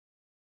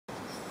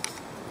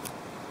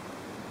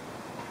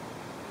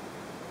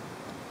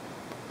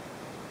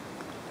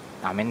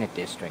I'm in the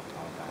district of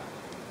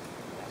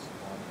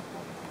Westbourne and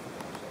Bournemouth.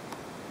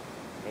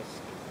 This is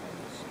known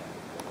as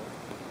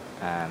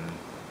Skerryvore.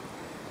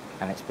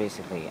 And it's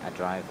basically a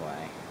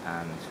driveway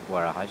and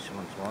where a house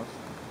once was.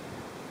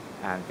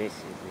 And this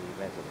is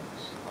the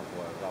residence of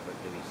where Robert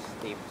Louis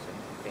Stevenson,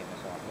 the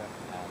famous author,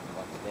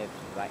 once lived,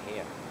 right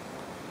here.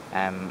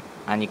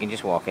 And you can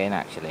just walk in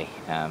actually.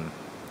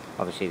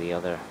 Obviously the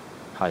other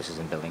houses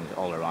and buildings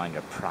all around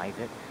are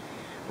private.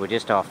 We're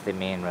just off the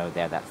main road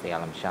there, that's the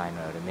Shine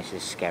Road, and this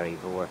is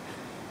Skerryvore.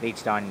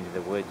 Leads down into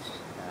the woods,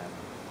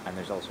 and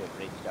there's also a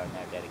bridge down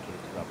there dedicated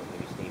to Robert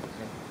Louis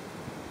Stevenson.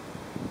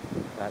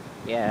 But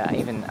yeah,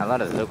 even a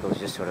lot of the locals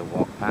just sort of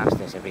walk past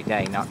this every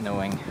day, not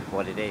knowing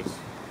what it is.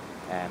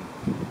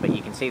 But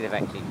you can see they've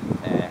actually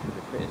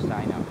put a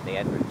sign up at the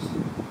Edwards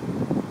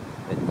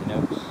that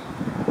denotes,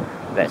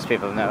 lets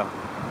people know.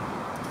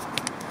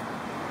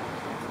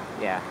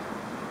 Yeah,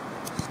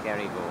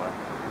 Skerryvore,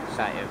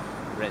 site of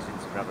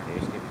residence of Robert Louis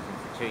Stevenson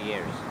for 2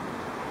 years.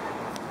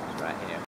 It's right here.